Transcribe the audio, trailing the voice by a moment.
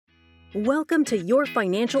Welcome to Your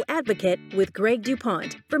Financial Advocate with Greg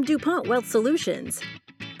DuPont from DuPont Wealth Solutions.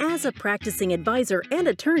 As a practicing advisor and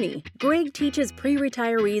attorney, Greg teaches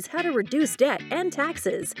pre-retirees how to reduce debt and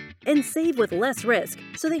taxes and save with less risk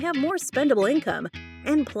so they have more spendable income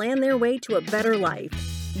and plan their way to a better life.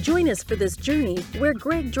 Join us for this journey where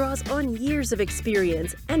Greg draws on years of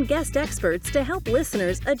experience and guest experts to help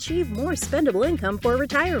listeners achieve more spendable income for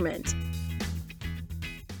retirement.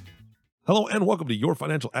 Hello and welcome to Your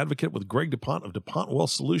Financial Advocate with Greg DuPont of DuPont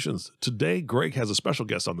Wealth Solutions. Today, Greg has a special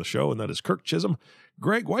guest on the show, and that is Kirk Chisholm.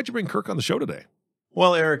 Greg, why'd you bring Kirk on the show today?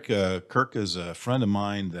 Well, Eric, Kirk is a friend of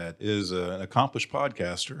mine that is an accomplished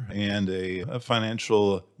podcaster and a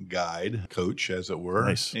financial guide, coach, as it were.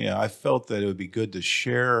 Nice. Yeah, I felt that it would be good to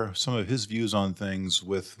share some of his views on things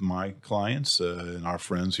with my clients and our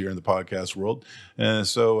friends here in the podcast world.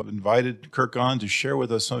 So I've invited Kirk on to share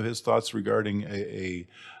with us some of his thoughts regarding a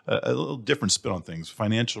little different spin on things,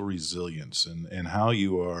 financial resilience, and how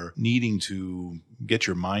you are needing to get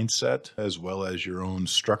your mindset as well as your own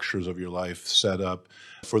structures of your life set up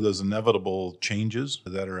for those inevitable changes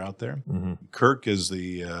that are out there. Mm-hmm. Kirk is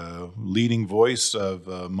the leading voice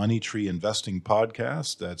of Money Tree Investing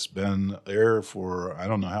podcast that's been there for I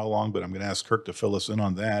don't know how long, but I'm going to ask Kirk to fill us in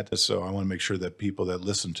on that. So I want to make sure that people that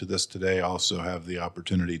listen to this today also have the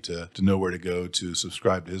opportunity to know where to go to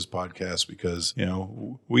subscribe to his podcast, because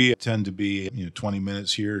we tend to be 20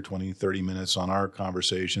 minutes here, 20, 30 minutes on our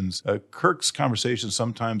conversations. Kirk's conversations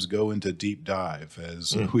sometimes go into deep dive,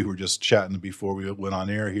 as we were just chatting before we went on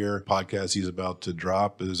air here. Podcast he's about to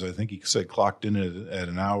drop is, I think he said, clocked in at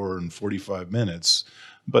an hour and 45 minutes.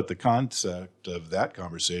 But the concept of that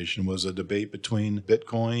conversation was a debate between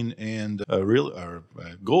Bitcoin and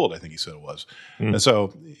gold, I think he said it was. And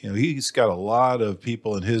so he's got a lot of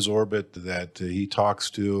people in his orbit that he talks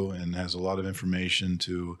to and has a lot of information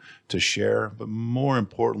to share. But more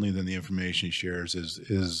importantly than the information he shares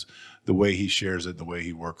is the way he shares it, the way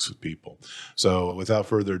he works with people. So without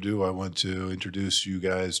further ado, I want to introduce you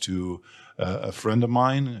guys to a friend of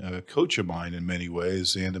mine, a coach of mine in many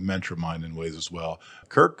ways, and a mentor of mine in ways as well.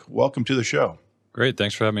 Kirk, welcome to the show. Great.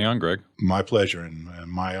 Thanks for having me on, Greg. My pleasure and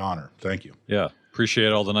my honor. Thank you. Yeah.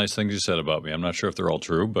 Appreciate all the nice things you said about me. I'm not sure if they're all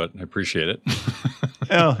true, but I appreciate it.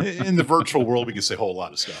 Well, in the virtual world, we can say a whole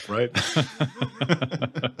lot of stuff, right?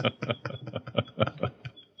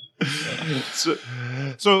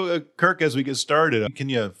 So Kirk, as we get started, can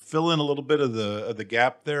you fill in a little bit of the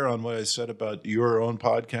gap there on what I said about your own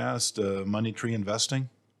podcast, Money Tree Investing?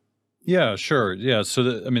 Yeah, sure. Yeah. So,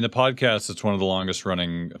 the podcast, it's one of the longest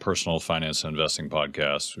running personal finance and investing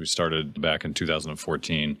podcasts. We started back in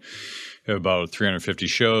 2014. We have about 350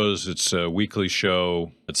 shows. It's a weekly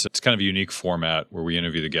show. It's kind of a unique format where we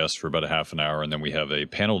interview the guests for about a half an hour, and then we have a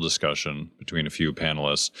panel discussion between a few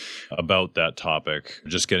panelists about that topic,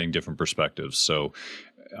 just getting different perspectives. So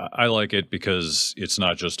I like it because it's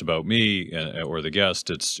not just about me or the guest.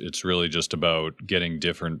 It's really just about getting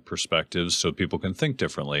different perspectives so people can think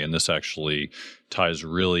differently. And this actually ties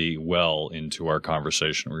really well into our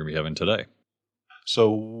conversation we're going to be having today. So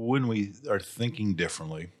when we are thinking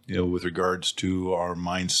differently, with regards to our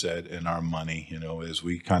mindset and our money, as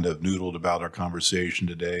we kind of noodled about our conversation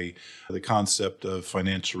today, the concept of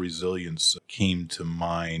financial resilience came to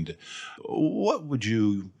mind. How would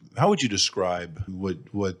you describe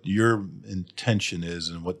what your intention is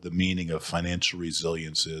and what the meaning of financial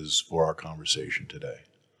resilience is for our conversation today?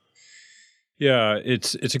 Yeah,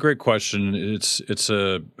 it's a great question. It's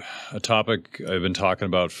a topic I've been talking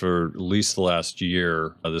about for at least the last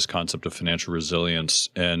year, this concept of financial resilience,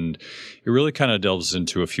 and it really kind of delves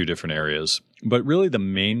into a few different areas. But really the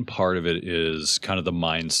main part of it is kind of the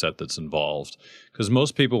mindset that's involved. Because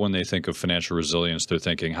most people, when they think of financial resilience, they're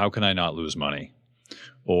thinking, how can I not lose money?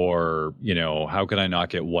 Or, how can I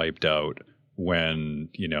not get wiped out when,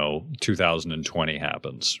 2020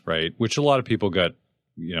 happens, right? Which a lot of people got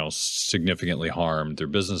significantly harmed. Their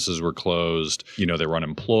businesses were closed. They were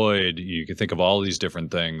unemployed. You can think of all these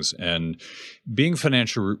different things. And being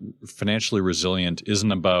financially resilient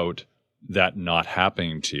isn't about that not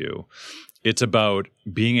happening to you. It's about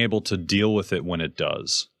being able to deal with it when it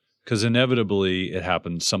does. Because inevitably it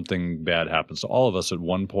happens, something bad happens to all of us at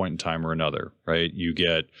one point in time or another, right?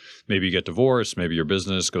 Maybe you get divorced, maybe your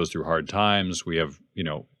business goes through hard times. We have,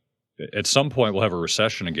 at some point we'll have a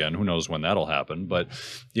recession again. Who knows when that'll happen? But,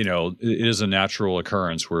 it is a natural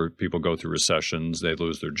occurrence where people go through recessions, they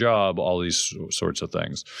lose their job, all these sorts of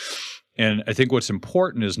things. And I think what's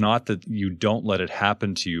important is not that you don't let it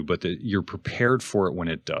happen to you, but that you're prepared for it when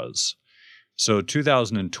it does. So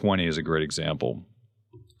 2020 is a great example.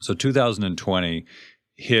 So 2020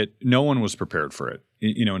 hit, no one was prepared for it.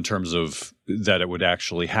 in terms of that it would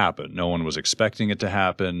actually happen. No one was expecting it to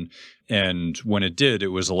happen. And when it did, it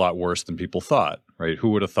was a lot worse than people thought, right? Who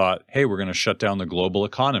would have thought, hey, we're going to shut down the global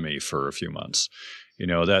economy for a few months?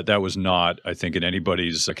 That was not, I think, in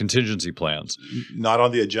anybody's contingency plans. Not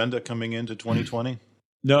on the agenda coming into 2020?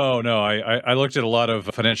 No. I looked at a lot of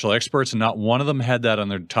financial experts, and not one of them had that on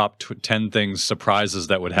their top 10 surprises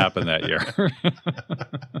that would happen that year.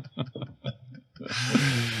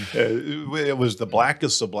 It was the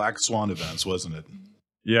blackest of black swan events, wasn't it?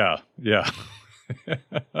 Yeah.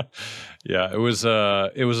 Yeah, it was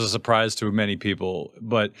a surprise to many people.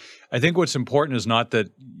 But I think what's important is not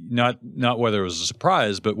whether it was a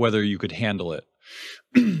surprise, but whether you could handle it.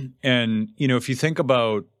 And, if you think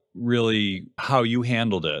about really how you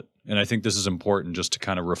handled it, and I think this is important just to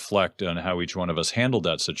kind of reflect on how each one of us handled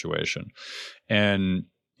that situation. And,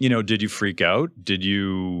 did you freak out?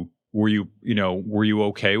 Were you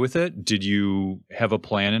okay with it? Did you have a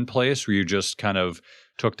plan in place where you just kind of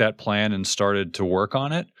took that plan and started to work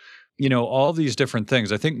on it? All these different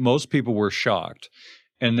things. I think most people were shocked.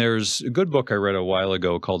 And there's a good book I read a while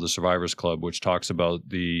ago called The Survivors Club, which talks about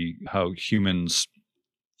how humans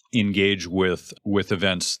engage with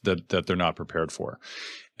events that they're not prepared for.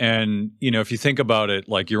 And, if you think about it,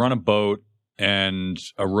 like you're on a boat and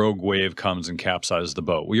a rogue wave comes and capsizes the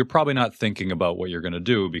boat. Well, you're probably not thinking about what you're going to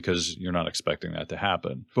do because you're not expecting that to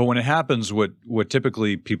happen. But when it happens, what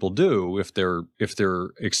typically people do if they're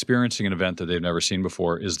experiencing an event that they've never seen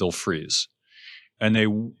before is they'll freeze. And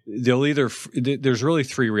they'll there's really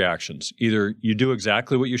three reactions. Either you do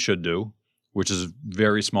exactly what you should do, which is a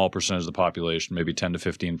very small percentage of the population, maybe 10 to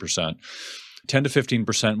 15%. 10 to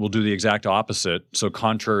 15% will do the exact opposite, so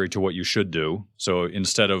contrary to what you should do. So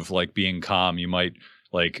instead of like being calm, you might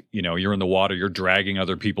you're in the water, you're dragging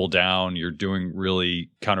other people down, you're doing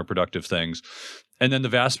really counterproductive things. And then the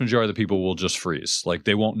vast majority of the people will just freeze. Like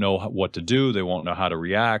they won't know what to do, they won't know how to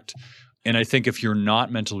react. And I think if you're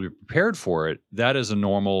not mentally prepared for it, that is a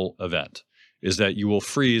normal event, is that you will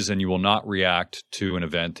freeze and you will not react to an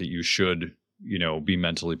event that you should, be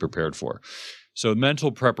mentally prepared for. So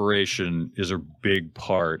mental preparation is a big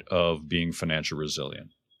part of being financially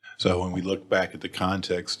resilient. So when we look back at the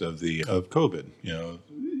context of COVID,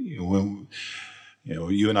 when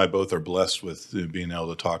you and I both are blessed with being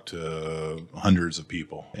able to talk to hundreds of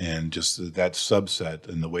people, and just that subset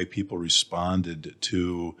and the way people responded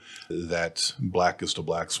to that blackest of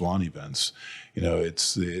black swan events.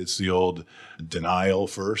 It's the old denial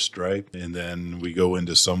first, right? And then we go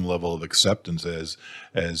into some level of acceptance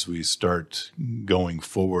as we start going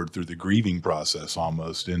forward through the grieving process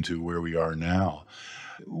almost into where we are now.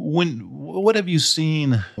 What have you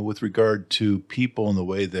seen with regard to people in the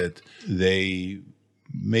way that they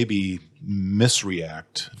maybe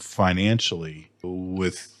misreact financially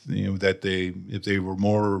with, if they were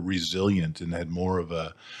more resilient and had more of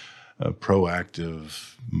a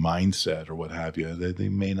proactive mindset or what have you, that they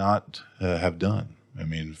may not have done? I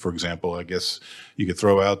mean, for example, I guess you could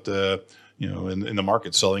throw out, in the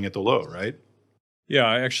market selling at the low, right? Yeah,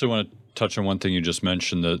 I actually want to touch on one thing you just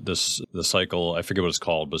mentioned, the cycle. I forget what it's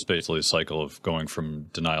called, but it's basically a cycle of going from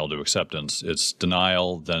denial to acceptance. It's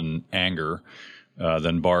denial, then anger,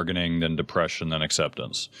 then bargaining, then depression, then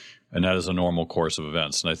acceptance. And that is a normal course of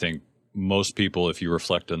events. And I think most people, if you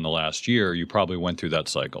reflect in the last year, you probably went through that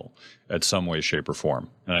cycle at some way, shape, or form.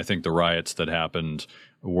 And I think the riots that happened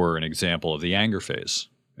were an example of the anger phase.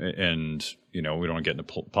 And, we don't get into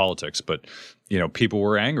politics, but, people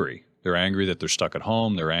were angry. They're angry that they're stuck at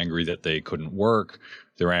home. They're angry that they couldn't work.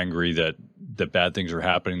 They're angry that bad things were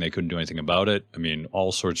happening. They couldn't do anything about it. I mean,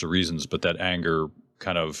 all sorts of reasons, but that anger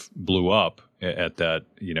kind of blew up at that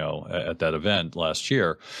event last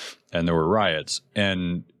year, and there were riots.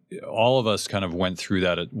 And all of us kind of went through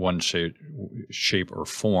that at one shape or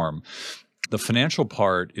form. The financial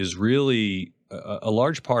part is really a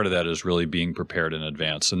large part of that is really being prepared in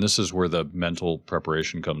advance. And this is where the mental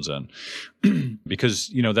preparation comes in. Because,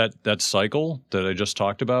 that cycle that I just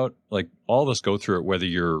talked about, like all of us go through it, whether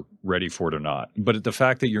you're ready for it or not. But the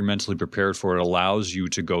fact that you're mentally prepared for it allows you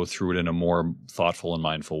to go through it in a more thoughtful and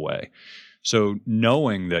mindful way. So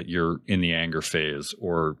knowing that you're in the anger phase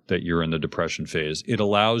or that you're in the depression phase, it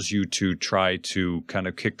allows you to try to kind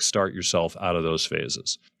of kickstart yourself out of those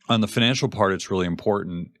phases. On the financial part, it's really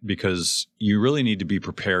important because you really need to be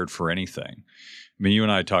prepared for anything. I mean, you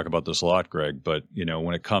and I talk about this a lot, Greg, but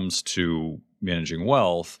when it comes to managing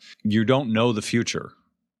wealth, you don't know the future.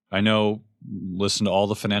 I know, listen to all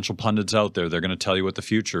the financial pundits out there. They're going to tell you what the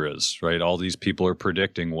future is, right? All these people are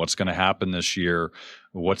predicting what's going to happen this year,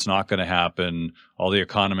 what's not going to happen. All the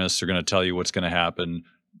economists are going to tell you what's going to happen.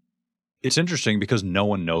 it's interesting because no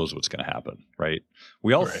one knows what's going to happen, right?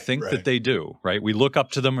 We all think that they do, right? We look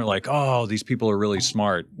up to them and we're like, oh, these people are really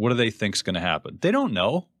smart. What do they think's going to happen? They don't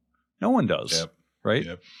know. No one does. Yep. Right?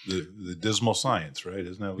 Yep. The dismal science, right?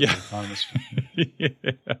 Isn't that what the economists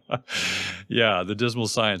Yeah, the dismal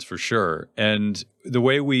science for sure. And the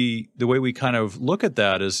way we kind of look at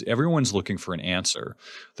that is everyone's looking for an answer.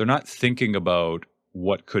 They're not thinking about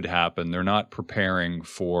what could happen. They're not preparing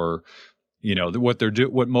for,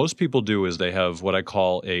 what most people do is they have what I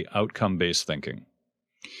call a outcome-based thinking.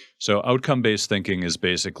 So outcome-based thinking is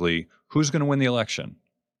basically who's going to win the election?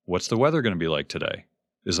 What's the weather going to be like today?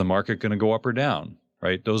 Is the market going to go up or down,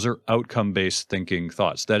 right? Those are outcome-based thinking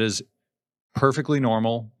thoughts. That is perfectly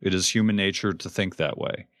normal. It is human nature to think that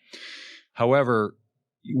way. However,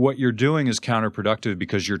 what you're doing is counterproductive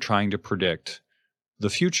because you're trying to predict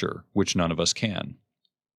the future, which none of us can.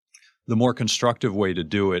 The more constructive way to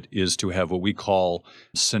do it is to have what we call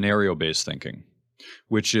scenario-based thinking,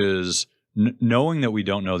 which is knowing that we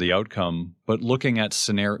don't know the outcome, but looking at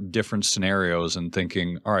different scenarios and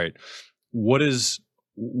thinking, all right,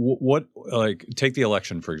 take the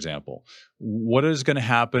election, for example. What is going to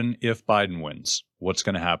happen if Biden wins? What's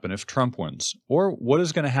going to happen if Trump wins? Or what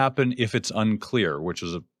is going to happen if it's unclear, which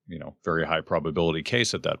is a very high probability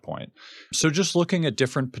case at that point. So just looking at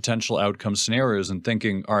different potential outcome scenarios and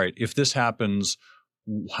thinking, all right, if this happens,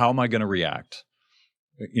 how am I going to react?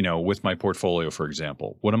 With my portfolio, for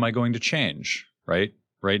example, what am I going to change, right?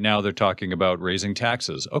 Right now they're talking about raising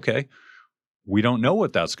taxes. Okay. We don't know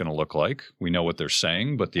what that's going to look like. We know what they're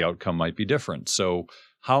saying, but the outcome might be different. So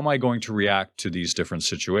how am I going to react to these different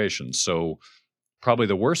situations? So probably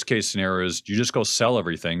the worst case scenario is you just go sell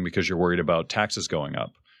everything because you're worried about taxes going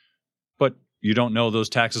up. But you don't know those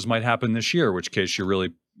taxes might happen this year, in which case you're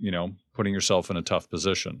really, putting yourself in a tough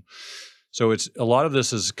position. So it's a lot of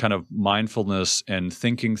this is kind of mindfulness and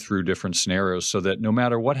thinking through different scenarios so that no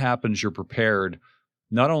matter what happens, you're prepared,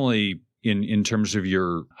 not only in terms of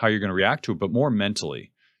how you're going to react to it, but more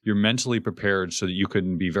mentally. You're mentally prepared so that you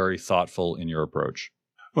can be very thoughtful in your approach.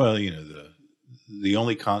 Well, the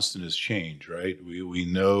only constant is change, right? We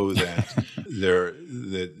know that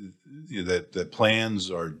that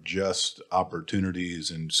plans are just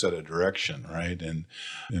opportunities and set a direction, right? And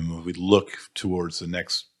when we look towards the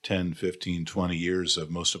next 10, 15, 20 years of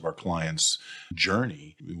most of our clients'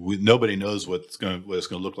 journey, nobody knows what it's going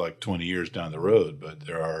to look like 20 years down the road, but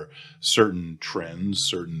there are certain trends,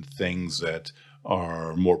 certain things that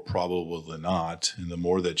are more probable than not. And the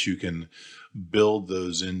more that you can build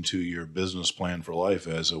those into your business plan for life,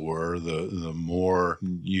 as it were, the more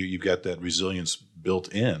you've got that resilience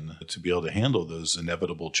built in to be able to handle those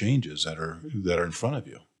inevitable changes that are in front of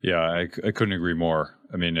you. Yeah, I couldn't agree more.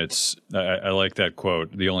 I mean, I like that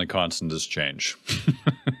quote. The only constant is change.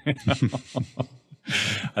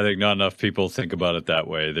 I think not enough people think about it that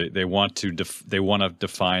way. They want to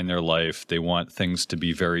define their life. They want things to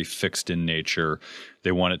be very fixed in nature.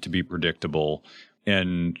 They want it to be predictable.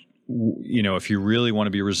 And if you really want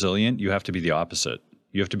to be resilient, you have to be the opposite.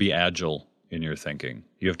 You have to be agile in your thinking.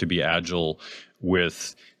 You have to be agile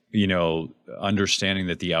with understanding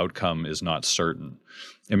that the outcome is not certain.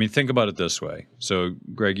 I mean, think about it this way. So,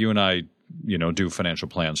 Greg, you and I do financial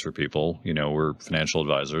plans for people. We're financial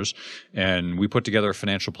advisors, and we put together a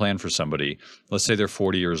financial plan for somebody. Let's say they're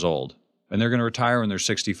 40 years old and they're going to retire when they're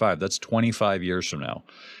 65. That's 25 years from now.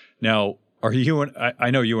 Now, I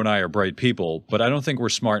know you and I are bright people, but I don't think we're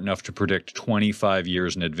smart enough to predict 25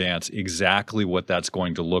 years in advance exactly what that's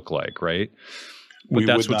going to look like, right? But we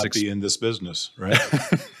would not be in this business, right?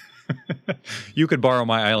 You could borrow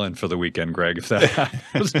my island for the weekend, Greg, if that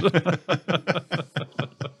happens.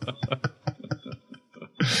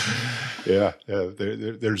 Yeah.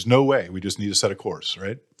 There's no way. We just need to set a course,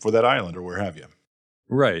 right, for that island or where have you.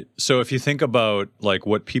 Right. So if you think about like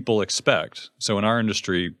what people expect, so in our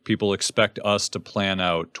industry, people expect us to plan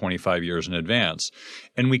out 25 years in advance,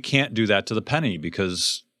 and we can't do that to the penny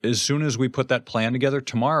because as soon as we put that plan together,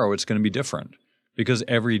 tomorrow it's going to be different. Because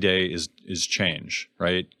every day is change,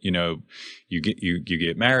 right? You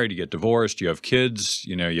get married, you get divorced, you have kids,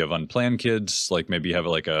 you have unplanned kids, like maybe you have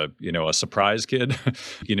like a surprise kid.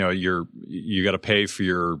 You got to pay for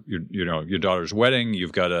your daughter's wedding.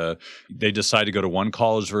 They decide to go to one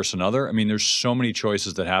college versus another. I mean, there's so many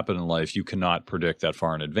choices that happen in life. You cannot predict that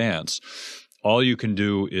far in advance. All you can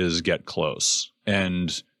do is get close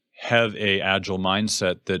and have a agile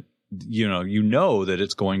mindset that you know that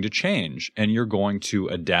it's going to change and you're going to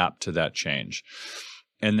adapt to that change.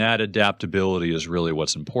 And that adaptability is really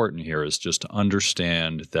what's important here, is just to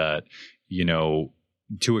understand that,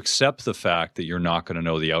 to accept the fact that you're not going to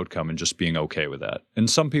know the outcome and just being okay with that. And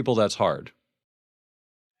some people that's hard.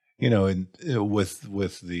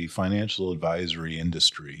 With the financial advisory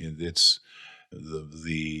industry, it's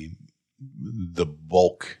the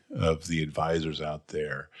bulk of the advisors out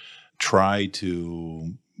there try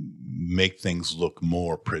to make things look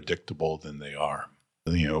more predictable than they are.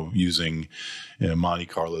 Using Monte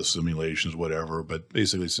Carlo simulations, whatever, but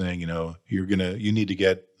basically saying, you need to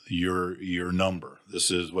get your number. This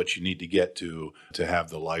is what you need to get to have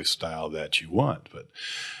the lifestyle that you want. But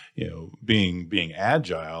being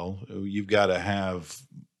agile, you've got to have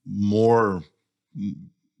more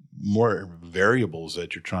variables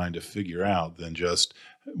that you're trying to figure out than just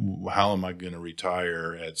how am I going to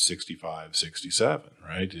retire at 65, 67,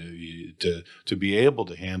 right? To be able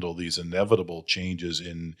to handle these inevitable changes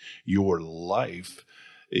in your life,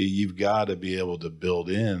 you've got to be able to build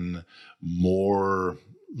in more,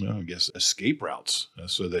 escape routes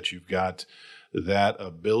so that you've got that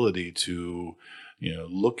ability to,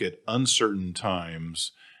 look at uncertain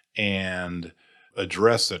times and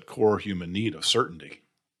address that core human need of certainty.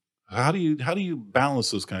 How do you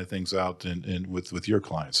balance those kind of things out with your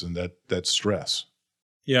clients and that stress?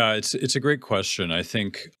 Yeah, it's a great question. I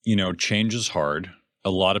think, change is hard.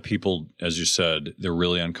 A lot of people, as you said, they're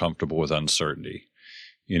really uncomfortable with uncertainty.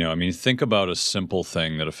 Think about a simple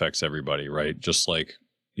thing that affects everybody, right? Just like,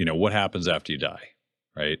 what happens after you die,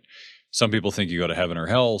 right? Some people think you go to heaven or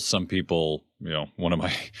hell. Some people, one of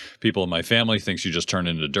my people in my family thinks you just turn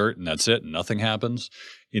into dirt and that's it and nothing happens,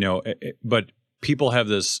 but people have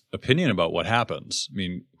this opinion about what happens.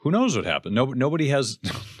 Who knows what happened? Nobody has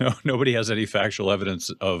any factual evidence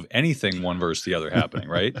of anything one versus the other happening,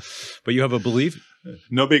 right? But you have a belief.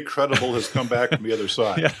 Nobody credible has come back from the other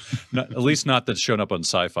side. Yeah, at least not that's shown up on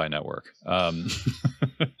Sci-Fi Network. But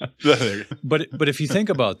if you think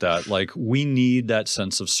about that, like we need that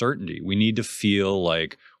sense of certainty. We need to feel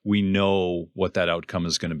like we know what that outcome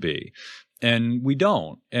is going to be. And we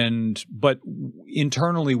don't. But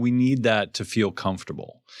internally, we need that to feel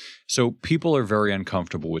comfortable. So people are very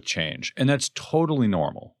uncomfortable with change, and that's totally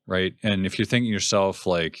normal, right? And if you're thinking to yourself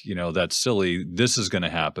like, that's silly, this is going to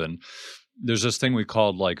happen. There's this thing we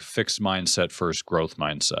called like fixed mindset versus growth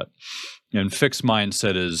mindset. And fixed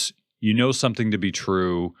mindset is, something to be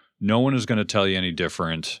true. No one is going to tell you any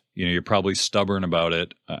different. You're probably stubborn about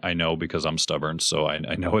it. I know because I'm stubborn, so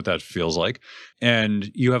I know what that feels like. And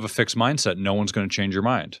you have a fixed mindset. No one's going to change your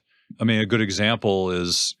mind. A good example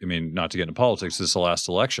is, not to get into politics, this is the last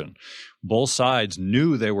election. Both sides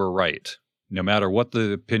knew they were right. No matter what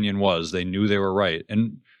the opinion was, they knew they were right.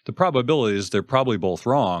 And the probability is they're probably both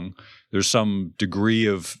wrong. There's some degree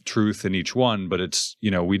of truth in each one, but it's,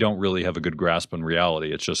 we don't really have a good grasp on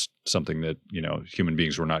reality. It's just something that, human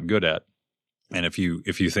beings were not good at. And if you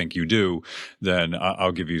think you do, then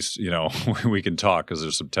I'll give you, we can talk because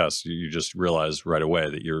there's some tests. You just realize right away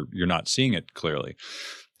that you're not seeing it clearly.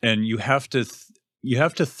 And you have to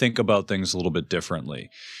think about things a little bit differently.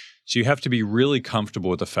 So you have to be really comfortable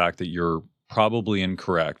with the fact that you're probably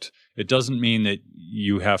incorrect. It doesn't mean that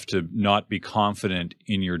you have to not be confident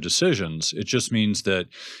in your decisions. It just means that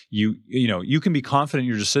you can be confident in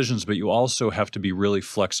your decisions, but you also have to be really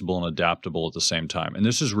flexible and adaptable at the same time. And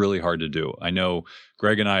this is really hard to do. I know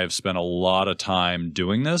Greg and I have spent a lot of time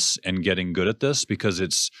doing this and getting good at this because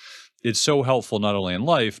it's so helpful not only in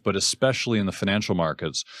life, but especially in the financial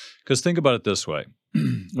markets. Because think about it this way.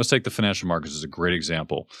 Let's take the financial markets as a great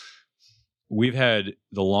example. We've had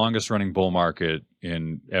the longest running bull market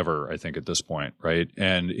in ever, I think, at this point, right?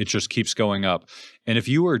 And it just keeps going up. And if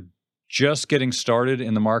you were just getting started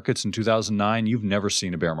in the markets in 2009, you've never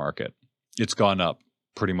seen a bear market. It's gone up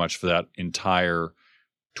pretty much for that entire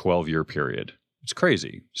 12-year period. It's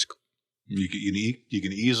crazy. You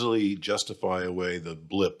can easily justify away the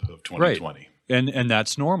blip of 2020. Right. And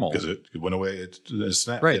that's normal. Because it went away. It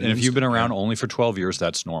snapped. Right. And if you've been around only for 12 years,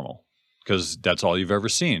 that's normal. Because that's all you've ever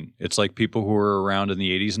seen. It's like people who were around in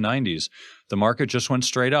the 80s and 90s. The market just went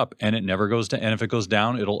straight up and it never goes down. And if it goes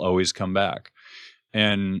down, it'll always come back.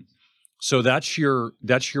 And so that's your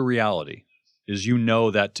reality, is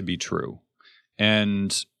that to be true.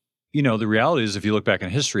 And, the reality is if you look back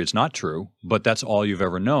in history, it's not true, but that's all you've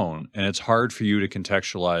ever known. And it's hard for you to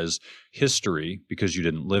contextualize history because you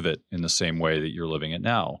didn't live it in the same way that you're living it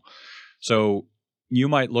now. So you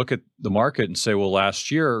might look at the market and say, well,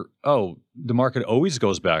 last year, the market always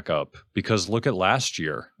goes back up because look at last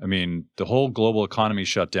year. The whole global economy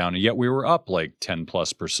shut down, and yet we were up like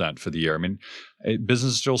 10+% for the year.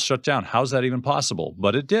 Business still shut down. How's that even possible?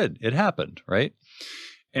 But it did. It happened, right?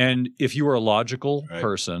 And if you were a logical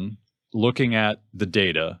person looking at the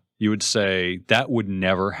data, you would say that would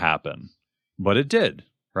never happen. But it did,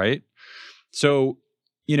 right? So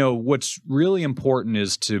what's really important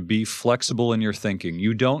is to be flexible in your thinking.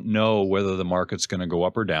 You don't know whether the market's going to go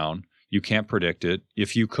up or down. You can't predict it.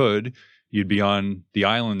 If you could, you'd be on the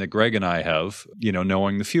island that Greg and I have,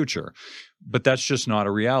 knowing the future. But that's just not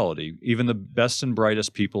a reality. Even the best and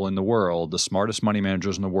brightest people in the world, the smartest money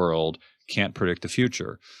managers in the world, can't predict the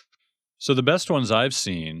future. So the best ones I've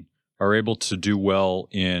seen are able to do well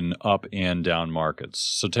in up and down markets.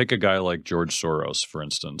 So take a guy like George Soros, for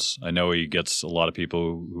instance. I know he gets a lot of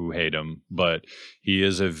people who hate him, but he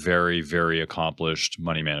is a very, very accomplished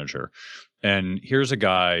money manager. And here's a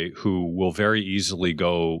guy who will very easily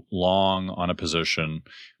go long on a position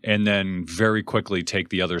and then very quickly take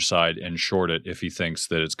the other side and short it if he thinks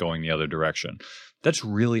that it's going the other direction. That's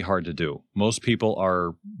really hard to do. Most people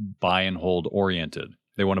are buy and hold oriented.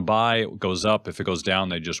 They want to buy, it goes up. If it goes down,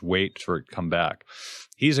 they just wait for it to come back.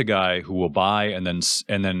 He's a guy who will buy and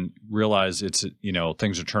then realize it's,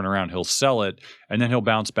 things are turning around. He'll sell it and then he'll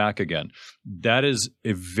bounce back again. That is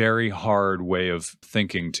a very hard way of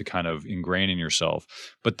thinking to kind of ingrain in yourself.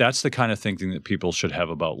 But that's the kind of thinking that people should have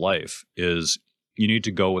about life is you need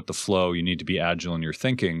to go with the flow. You need to be agile in your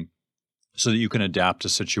thinking so that you can adapt to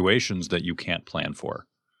situations that you can't plan for.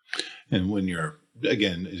 And when you're,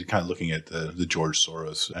 again, kind of looking at the George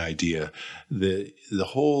Soros idea, the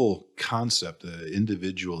whole concept, the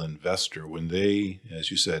individual investor, when they,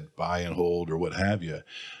 as you said, buy and hold or what have you,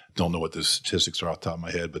 don't know what the statistics are off the top of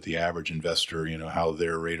my head, but the average investor, how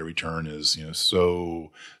their rate of return is,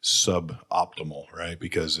 so suboptimal, right?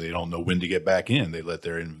 Because they don't know when to get back in. They let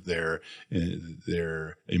their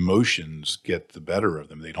emotions get the better of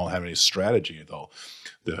them. They don't have any strategy.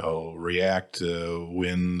 They'll react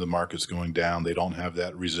when the market's going down. They don't have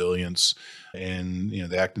that resilience, and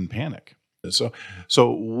they act in panic. So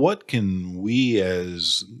what can we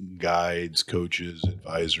as guides, coaches,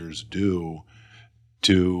 advisors do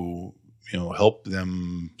to help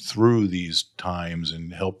them through these times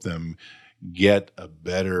and help them get a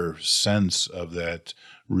better sense of that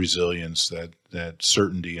resilience, that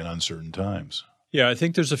certainty in uncertain times? Yeah, I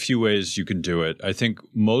think there's a few ways you can do it. I think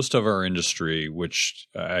most of our industry, which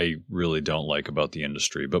I really don't like about the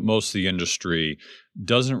industry, but most of the industry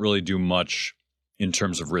doesn't really do much in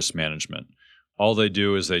terms of risk management. All they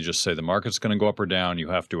do is they just say the market's going to go up or down. You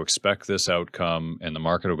have to expect this outcome and the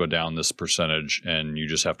market will go down this percentage and you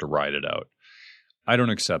just have to ride it out. I don't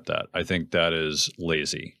accept that. I think that is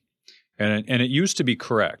lazy. And it used to be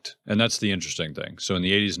correct. And that's the interesting thing. So in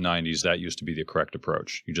the 80s and 90s, that used to be the correct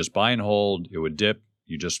approach. You just buy and hold, it would dip.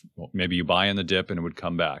 Maybe you buy in the dip and it would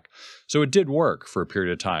come back. So it did work for a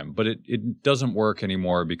period of time, but it doesn't work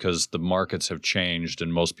anymore because the markets have changed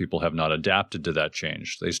and most people have not adapted to that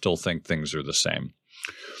change. They still think things are the same.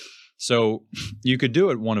 So you could do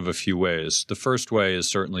it one of a few ways. The first way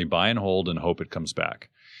is certainly buy and hold and hope it comes back.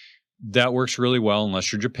 That works really well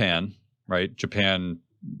unless you're Japan, right? Japan,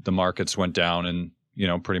 the markets went down in,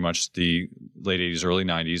 pretty much the late 80s, early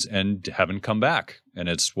 90s and haven't come back. And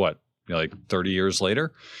it's like 30 years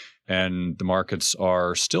later, and the markets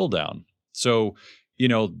are still down. So,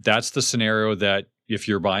 that's the scenario that if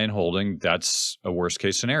you're buying and holding, that's a worst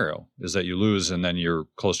case scenario, is that you lose and then you're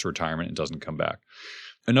close to retirement and it doesn't come back.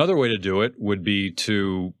 Another way to do it would be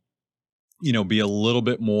to, be a little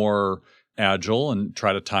bit more agile and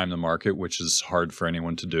try to time the market, which is hard for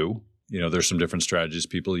anyone to do. There's some different strategies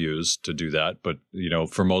people use to do that. But,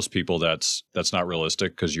 for most people, that's not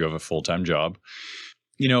realistic because you have a full-time job.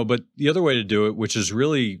 But the other way to do it, which is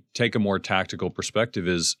really take a more tactical perspective,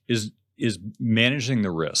 is managing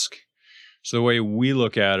the risk. So the way we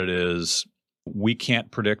look at it is we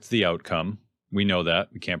can't predict the outcome. We know that.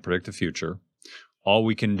 We can't predict the future. All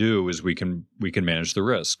we can do is we can manage the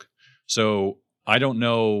risk. So I don't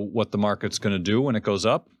know what the market's going to do when it goes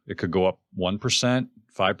up. It could go up 1%,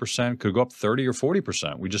 5%, could go up 30 or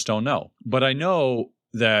 40%. We just don't know. But I know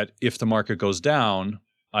that if the market goes down,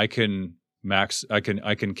 I can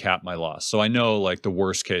cap my loss. So I know like the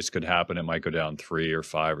worst case could happen. It might go down 3 or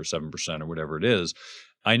 5 or 7% or whatever it is.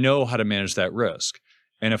 I know how to manage that risk.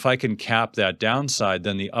 And if I can cap that downside,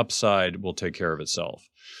 then the upside will take care of itself.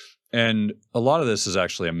 And a lot of this is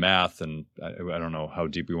actually a math, and I don't know how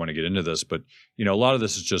deep we want to get into this, but a lot of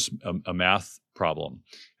this is just a math problem.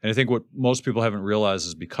 And I think what most people haven't realized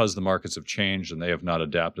is because the markets have changed and they have not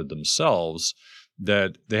adapted themselves,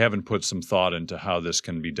 that they haven't put some thought into how this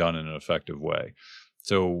can be done in an effective way.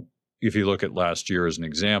 So if you look at last year as an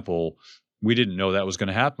example, we didn't know that was going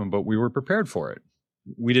to happen, but we were prepared for it.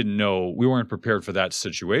 We weren't prepared for that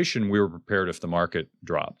situation. We were prepared if the market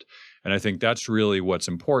dropped. And I think that's really what's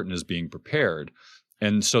important, is being prepared.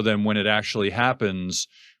 And so then when it actually happens,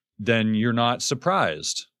 then you're not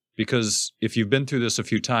surprised, because if you've been through this a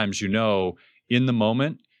few times, in the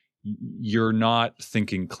moment, you're not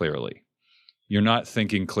thinking clearly. You're not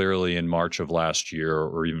thinking clearly in March of last year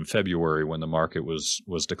or even February when the market was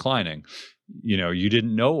declining. You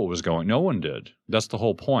didn't know what was going. No one did. That's the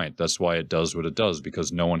whole point. That's why it does what it does,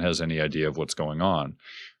 because no one has any idea of what's going on.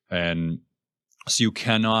 And so you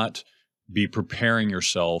cannot be preparing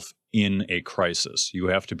yourself in a crisis. You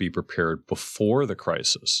have to be prepared before the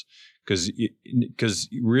crisis, because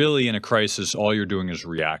really in a crisis, all you're doing is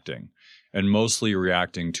reacting, and mostly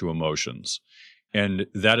reacting to emotions. And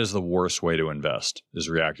that is the worst way to invest, is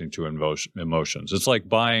reacting to emotions. It's like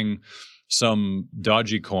buying some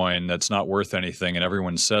dodgy coin that's not worth anything and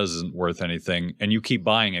everyone says isn't worth anything, and you keep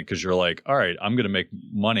buying it because you're like, all right, I'm going to make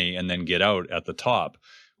money and then get out at the top,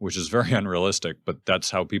 which is very unrealistic, but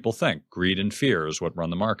that's how people think. Greed and fear is what run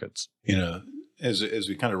the markets. As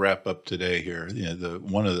we kind of wrap up today here,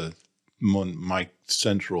 one of my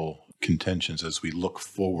central contentions as we look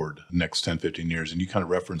forward next 10, 15 years, and you kind of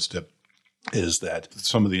referenced it, is that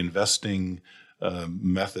some of the investing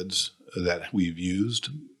methods that we've used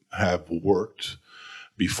have worked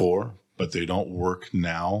before, but they don't work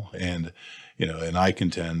now. And I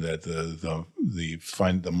contend that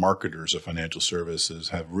the marketers of financial services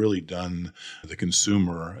have really done the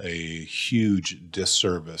consumer a huge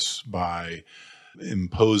disservice by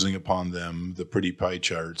imposing upon them the pretty pie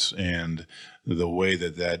charts and the way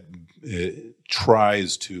that it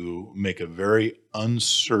tries to make a very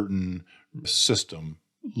uncertain system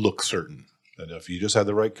look certain. That if you just have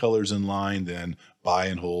the right colors in line, then buy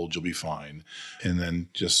and hold, you'll be fine. And then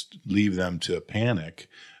just leave them to panic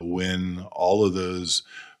when all of those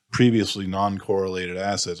previously non-correlated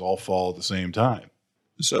assets all fall at the same time.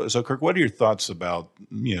 So Kirk, what are your thoughts about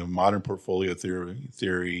modern portfolio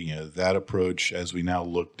theory, that approach as we now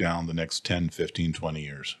look down the next 10, 15, 20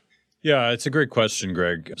 years? Yeah, it's a great question,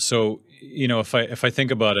 Greg. So, if I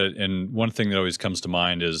think about it, and one thing that always comes to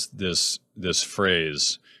mind is this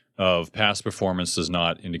phrase of past performance does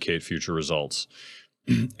not indicate future results.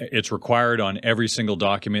 It's required on every single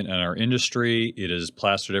document in our industry. It is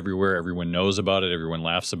plastered everywhere. Everyone knows about it. Everyone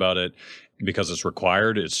laughs about it because it's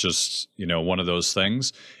required. It's just, one of those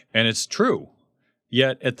things. And it's true.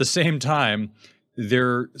 Yet at the same time,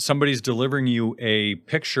 somebody's delivering you a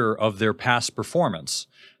picture of their past performance.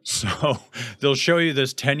 So they'll show you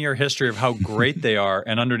this 10-year history of how great they are,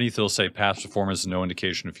 and underneath they'll say past performance is no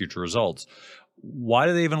indication of future results. Why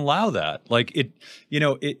do they even allow that?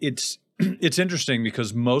 It's interesting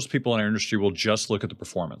because most people in our industry will just look at the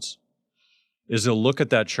performance. They'll look at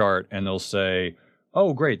that chart and they'll say,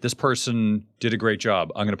 oh, great, this person did a great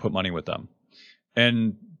job. I'm going to put money with them.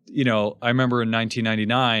 And I remember in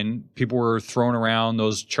 1999, people were throwing around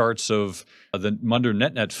those charts of the Munder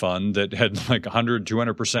NetNet fund that had like 100,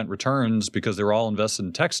 200% returns because they were all invested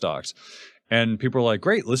in tech stocks. And people were like,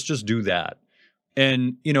 great, let's just do that.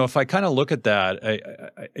 And, if I kind of look at that,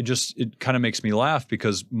 it kind of makes me laugh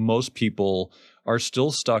because most people are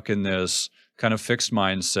still stuck in this kind of fixed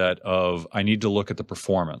mindset of I need to look at the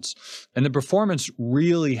performance. And the performance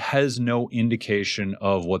really has no indication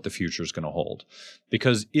of what the future is going to hold.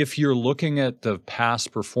 Because if you're looking at the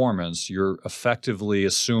past performance, you're effectively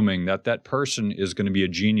assuming that that person is going to be a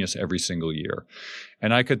genius every single year.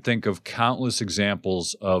 And I could think of countless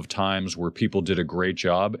examples of times where people did a great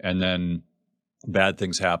job and then bad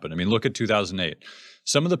things happen. I mean, look at 2008.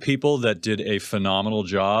 Some of the people that did a phenomenal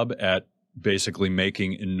job at basically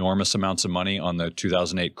making enormous amounts of money on the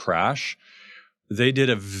 2008 crash, they did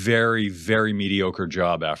a very, very mediocre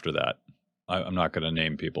job after that. I'm not going to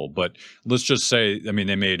name people, but let's just say, they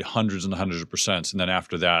made hundreds and hundreds of percents. And then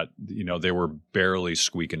after that, they were barely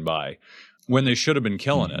squeaking by when they should have been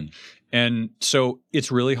killing it. And so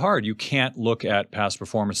it's really hard. You can't look at past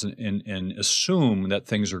performance and assume that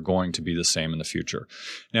things are going to be the same in the future.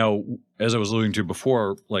 Now, as I was alluding to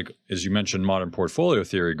before, like as you mentioned, modern portfolio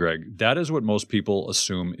theory, Greg, that is what most people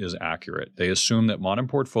assume is accurate. They assume that modern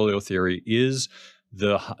portfolio theory is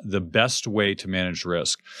the best way to manage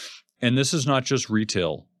risk. And this is not just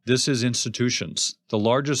retail. This is institutions. The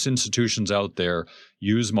largest institutions out there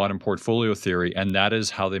use modern portfolio theory, and that is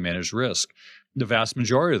how they manage risk. The vast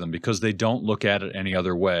majority of them, because they don't look at it any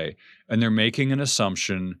other way. And they're making an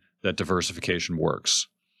assumption that diversification works.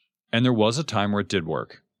 And there was a time where it did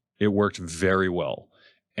work. It worked very well.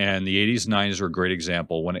 And the 80s, 90s were a great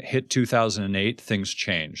example. When it hit 2008, things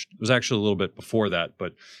changed. It was actually a little bit before that,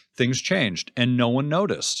 but things changed and no one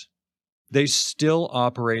noticed. They still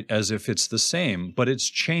operate as if it's the same, but it's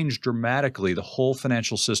changed dramatically. The whole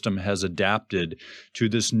financial system has adapted to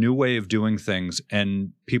this new way of doing things,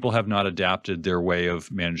 and people have not adapted their way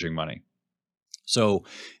of managing money. So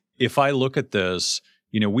if I look at this,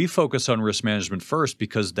 We focus on risk management first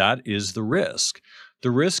because that is the risk.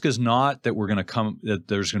 The risk is not that that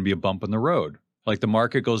there's going to be a bump in the road. Like the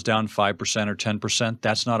market goes down 5% or 10%,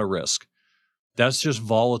 that's not a risk. That's just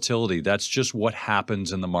volatility. That's just what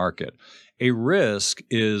happens in the market. A risk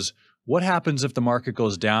is what happens if the market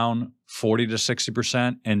goes down 40 to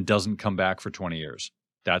 60% and doesn't come back for 20 years.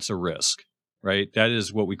 That's a risk, right? That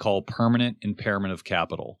is what we call permanent impairment of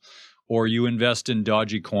capital. Or you invest in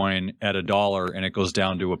Dogecoin at $1 and it goes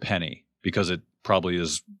down to a penny because it probably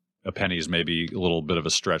is a penny is maybe a little bit of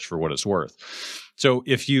a stretch for what it's worth. So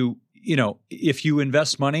if you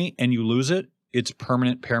invest money and you lose it, it's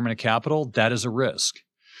permanent impairment of capital. That is a risk.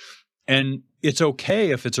 And it's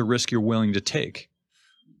okay if it's a risk you're willing to take.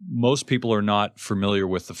 Most people are not familiar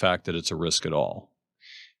with the fact that it's a risk at all.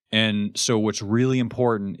 And so what's really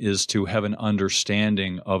important is to have an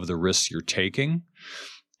understanding of the risks you're taking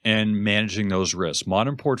and managing those risks.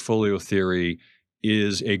 Modern portfolio theory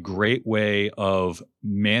is a great way of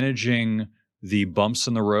managing the bumps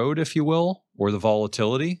in the road, if you will, or the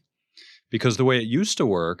volatility. Because the way it used to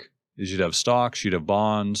work is you'd have stocks, you'd have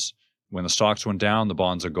bonds. When the stocks went down, the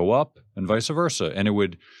bonds would go up and vice versa. And it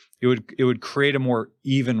would create a more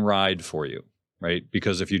even ride for you, right?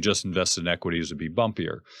 Because if you just invested in equities, it'd be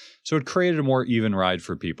bumpier. So it created a more even ride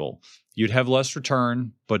for people. You'd have less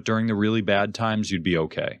return, but during the really bad times, you'd be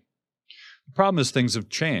okay. The problem is things have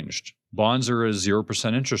changed. Bonds are a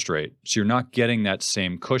 0% interest rate. So you're not getting that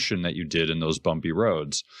same cushion that you did in those bumpy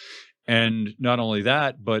roads. And not only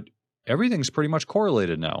that, but everything's pretty much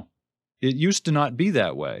correlated now. It used to not be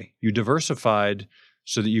that way. You diversified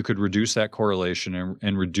so that you could reduce that correlation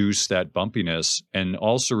and reduce that bumpiness and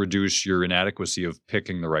also reduce your inadequacy of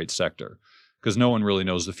picking the right sector because no one really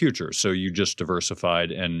knows the future. So you just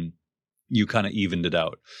diversified and you kind of evened it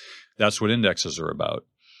out. That's what indexes are about.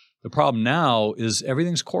 The problem now is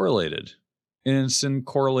everything's correlated. And it's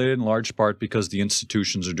correlated in large part because the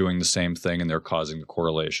institutions are doing the same thing and they're causing the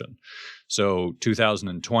correlation. So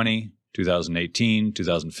 2020, 2018,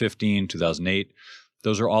 2015, 2008,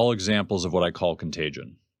 those are all examples of what I call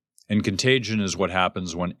contagion. And contagion is what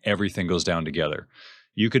happens when everything goes down together.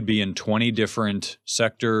 You could be in 20 different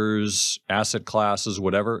sectors, asset classes,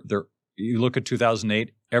 whatever. You look at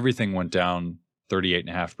 2008, everything went down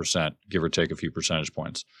 38.5%, give or take a few percentage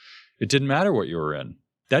points. It didn't matter what you were in.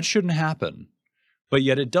 That shouldn't happen. But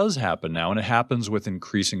yet it does happen now, and it happens with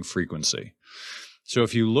increasing frequency. So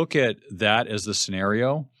if you look at that as the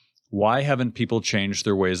scenario, why haven't people changed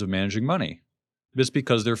their ways of managing money? It's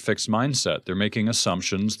because they're fixed mindset. They're making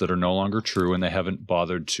assumptions that are no longer true, and they haven't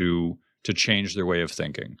bothered to change their way of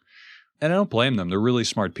thinking. And I don't blame them. They're really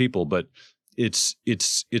smart people, but it's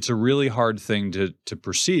a really hard thing to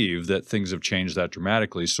perceive that things have changed that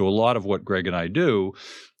dramatically. So a lot of what Greg and I do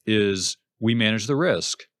is we manage the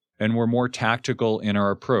risk, and we're more tactical in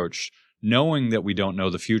our approach, knowing that we don't know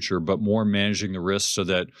the future, but more managing the risk so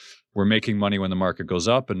that we're making money when the market goes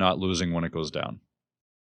up and not losing when it goes down.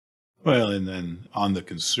 Well, and then on the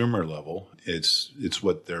consumer level, it's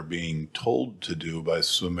what they're being told to do by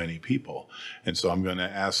so many people. And so I'm going to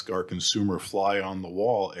ask our consumer fly on the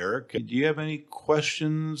wall, Eric, do you have any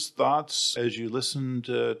questions, thoughts as you listened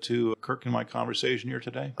to Kirk and my conversation here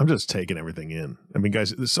today? I'm just taking everything in. I mean,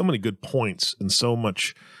 guys, there's so many good points and so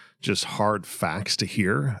much just hard facts to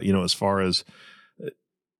hear, as far as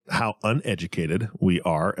how uneducated we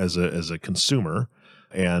are as a consumer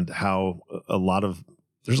and how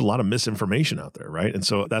there's a lot of misinformation out there, right? And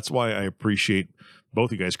so that's why I appreciate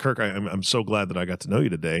both you guys. Kirk, I'm so glad that I got to know you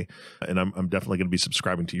today, and I'm definitely going to be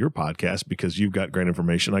subscribing to your podcast because you've got great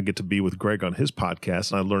information. I get to be with Greg on his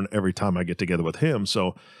podcast, and I learn every time I get together with him.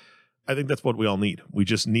 So I think that's what we all need. We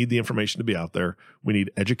just need the information to be out there. We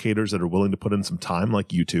need educators that are willing to put in some time,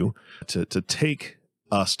 like you two, to take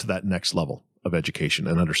us to that next level of education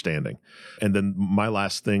and understanding. And then my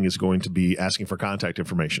last thing is going to be asking for contact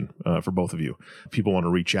information for both of you. People want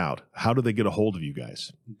to reach out. How do they get a hold of you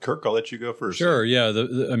guys? Kirk, I'll let you go first. Sure. Yeah.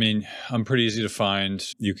 I'm pretty easy to find.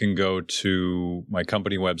 You can go to my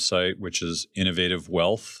company website, which is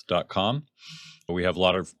innovativewealth.com. We have a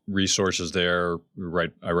lot of resources there.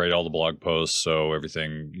 I write all the blog posts, so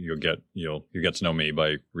everything you get to know me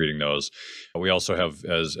by reading those. We also have,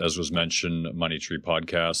 as was mentioned, Money Tree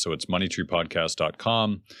Podcast. So it's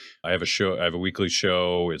moneytreepodcast.com. I have a weekly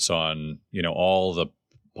show. It's on all the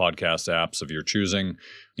podcast apps of your choosing,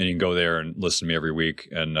 and you can go there and listen to me every week.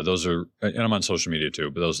 And I'm on social media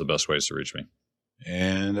too, but those are the best ways to reach me.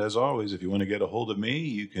 And as always, if you want to get a hold of me,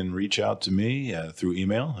 you can reach out to me through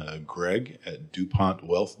email,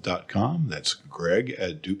 greg@dupontwealth.com. That's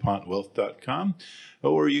greg@dupontwealth.com.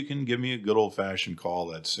 Or you can give me a good old-fashioned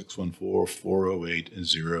call at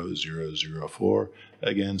 614-408-0004.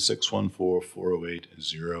 Again,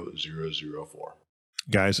 614-408-0004.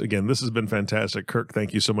 Guys, again, this has been fantastic. Kirk,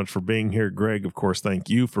 thank you so much for being here. Greg, of course, thank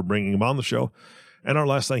you for bringing him on the show. And our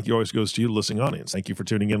last thank you always goes to you, the listening audience. Thank you for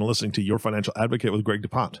tuning in and listening to Your Financial Advocate with Greg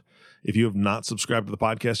DuPont. If you have not subscribed to the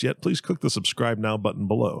podcast yet, please click the subscribe now button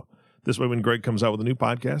below. This way, when Greg comes out with a new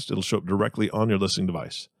podcast, it'll show up directly on your listening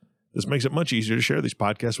device. This makes it much easier to share these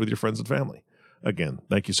podcasts with your friends and family. Again,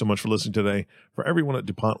 thank you so much for listening today. For everyone at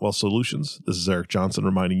DuPont Wealth Solutions, this is Eric Johnson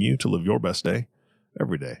reminding you to live your best day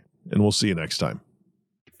every day. And we'll see you next time.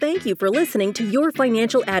 Thank you for listening to Your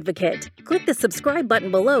Financial Advocate. Click the subscribe button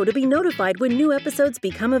below to be notified when new episodes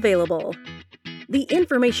become available. The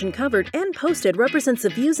information covered and posted represents the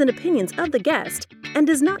views and opinions of the guest and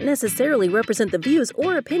does not necessarily represent the views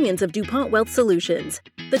or opinions of DuPont Wealth Solutions.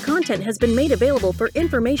 The content has been made available for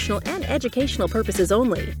informational and educational purposes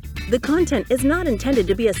only. The content is not intended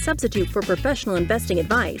to be a substitute for professional investing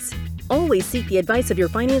advice. Always seek the advice of your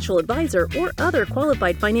financial advisor or other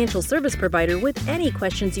qualified financial service provider with any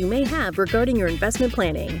questions you may have regarding your investment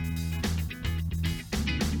planning.